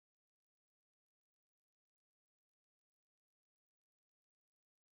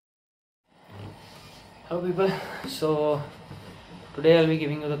Hello people, so today I'll be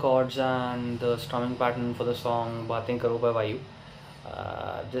giving you the chords and the strumming pattern for the song Baatein Karo by Vayu.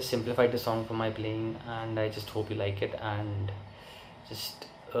 Just simplified the song for my playing and I just hope you like it and just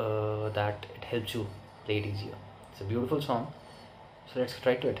that it helps you play it easier. It's a beautiful song, so let's get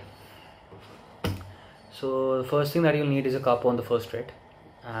right to it. So the first thing that you'll need is a capo on the first fret,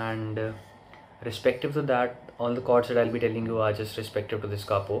 and respective to that, all the chords that I'll be telling you are just respective to this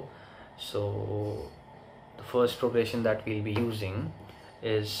capo. So the first progression that we'll be using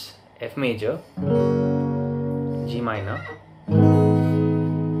is F major, G minor,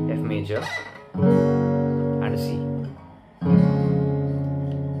 F major and a C.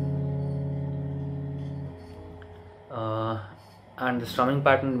 And the strumming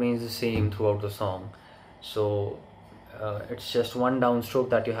pattern remains the same throughout the song. So it's just one downstroke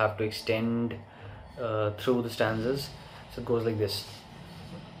that you have to extend through the stanzas. So it goes like this.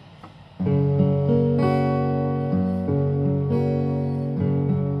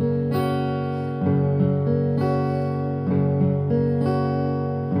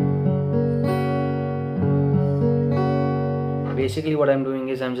 Basically what I'm doing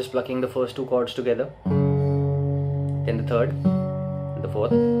is I'm just plucking the first two chords together, then the third, the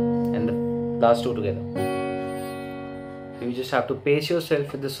fourth and the last two together. So you just have to pace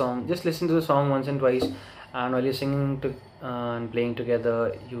yourself with the song. Just listen to the song once and twice, and while you're singing and playing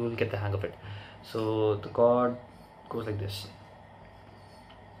together, you will get the hang of it. So the chord goes like this.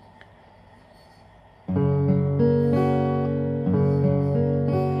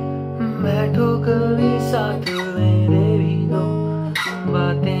 बैठो कभी साथ मेरे भी दो,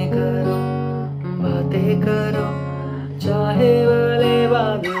 बातें करो, चाहे वाले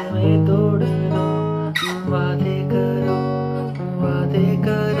बाद में तोड़ लो, बातें करो.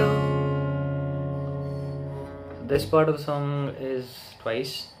 This part of the song is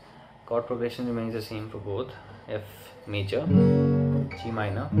twice. Chord progression remains the same for both. F major, G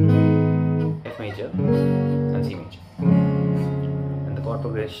minor, F major and C major. And the chord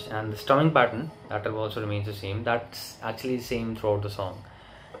progression and the strumming pattern, that also remains the same. That's actually the same throughout the song.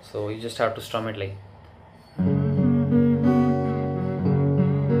 So you just have to strum it like.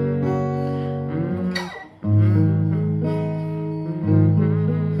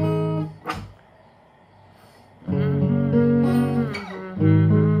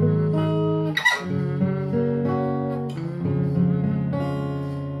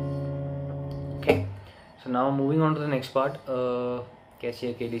 Okay, so now moving on to the next part.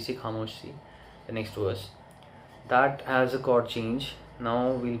 Kaisi Akeli Si Khamosh Si, the next verse. That has a chord change.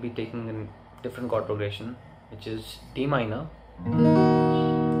 Now we'll be taking a different chord progression, which is D minor,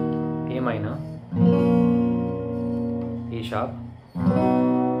 A minor, A sharp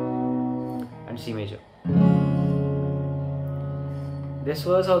and C major. This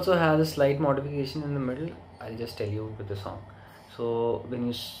verse also has a slight modification in the middle. I'll just tell you with the song. So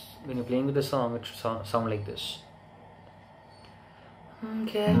when you're playing with the song, it should sound like this.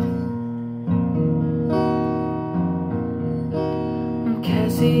 Okay.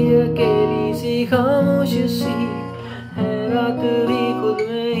 कैसी अकेली सी खामोश सी है रात भी खुद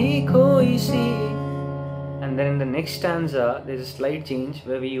में ही खोई सी. And then in the next stanza there's a slight change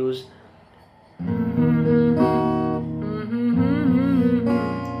where we use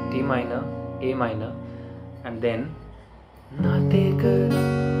D minor, A minor and then बातें करो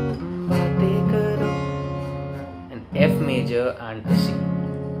and F major and C.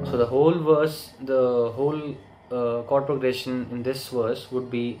 So the whole verse, the whole chord progression in this verse would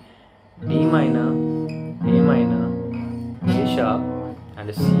be D minor, A minor, A sharp and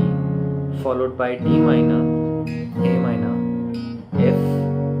a C, followed by D minor, A minor, F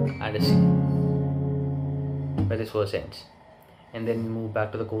and a C, where this verse ends. And then we move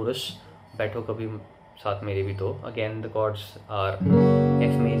back to the chorus. Baitho kabhi saath mere bhi do. Again the chords are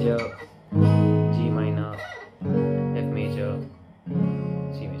F major, G minor, F major,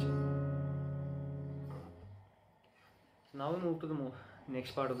 C major. Now we move to the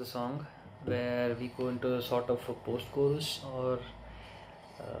next part of the song, where we go into a sort of a post-chorus or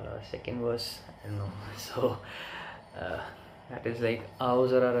second verse, I don't know. So that is like आओ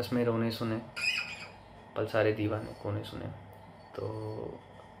ज़रा रस में रोने सुने, पल सारे दीवाने कोने सुने. So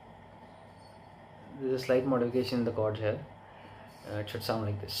there's a slight modification in the chords here. It should sound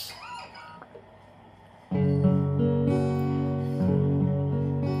like this.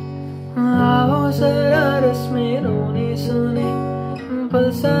 आओ ज़रा रस में रोने सुने,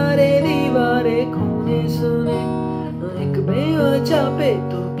 पल सारे दीवारे खोने सुने, एक बेवजह पे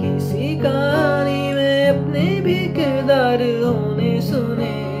तो किसी कहानी में अपने भी किरदार होने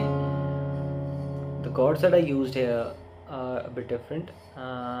सुने. The chords that I used here are a bit different.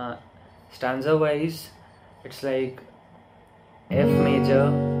 Stanza wise, it's like F major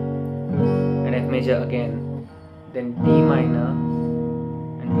and F major again, then D minor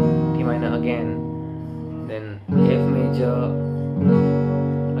and D minor again, then F major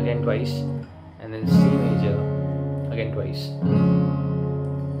again twice, and then C major again twice.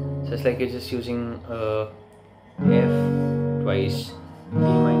 So it's like you're just using F twice, D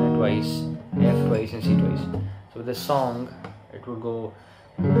minor twice, F twice and C twice. So with the song it would go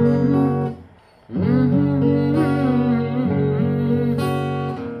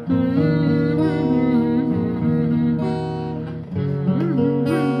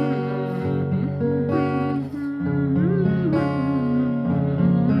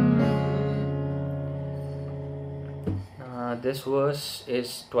this verse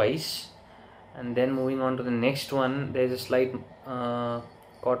is twice, and then moving on to the next one, there is a slight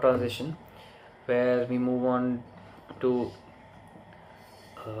chord transition where we move on to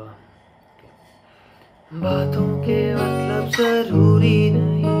बातों के मतलब जरूरी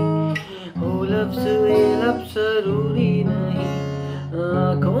नहीं, हो लफ्ज़ ये लफ्ज़ जरूरी नहीं,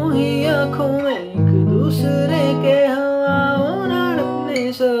 आँखों ही आँखों में एक दूसरे के हवाओं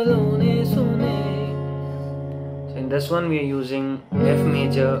अपने सलोने सुने. So in this one we are using F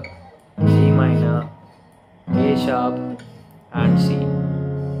major, G minor, A sharp and C.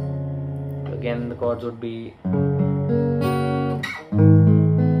 So again the chords would be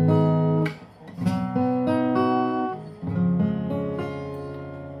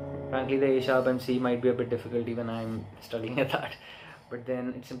frankly the A sharp and C might be a bit difficult, even I'm studying at that, but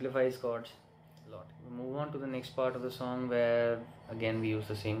then it simplifies chords a lot. We move on to the next part of the song where again we use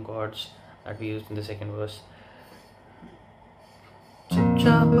the same chords that we used in the second verse.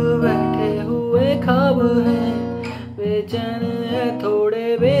 चुपचाप बैठे हुए ख्वाब हैं, बेचैन है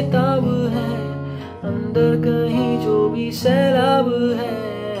थोड़े बेताब हैं, अंदर कहीं जो भी सैलाब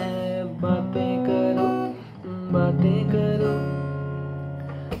है, बातें करो बातें करो.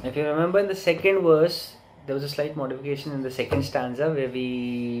 If you remember in the second verse, there was a slight modification in the second stanza where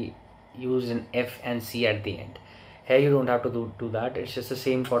we used an F and C at the end. Here you don't have to do that, it's just the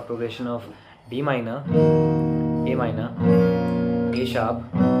same chord progression of D minor, A minor, A sharp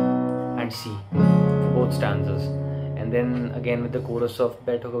and C for both stanzas, and then again with the chorus of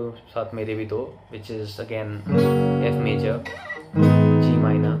Baitho Saath Mere Bhi Do, which is again F major, G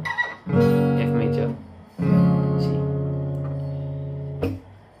minor, F major, C.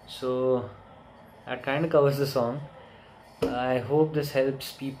 So that kind of covers the song. I hope this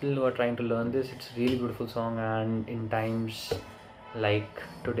helps people who are trying to learn this. It's a really beautiful song, and in times like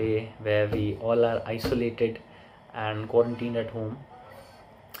today where we all are isolated and quarantined at home,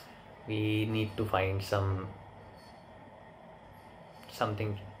 we need to find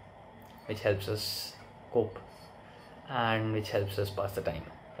something which helps us cope and which helps us pass the time,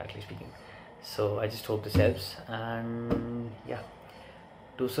 frankly speaking. So I just hope this helps, and yeah,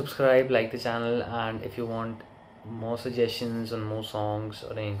 do subscribe, like the channel, and if you want more suggestions on more songs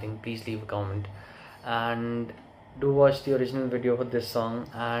or anything, please leave a comment, and do watch the original video for this song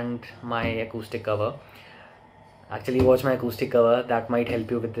and my acoustic cover. Actually watch my acoustic cover, that might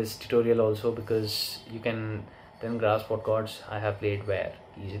help you with this tutorial also, because you can then grasp what chords I have played where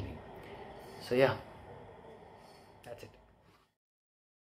easily. So yeah.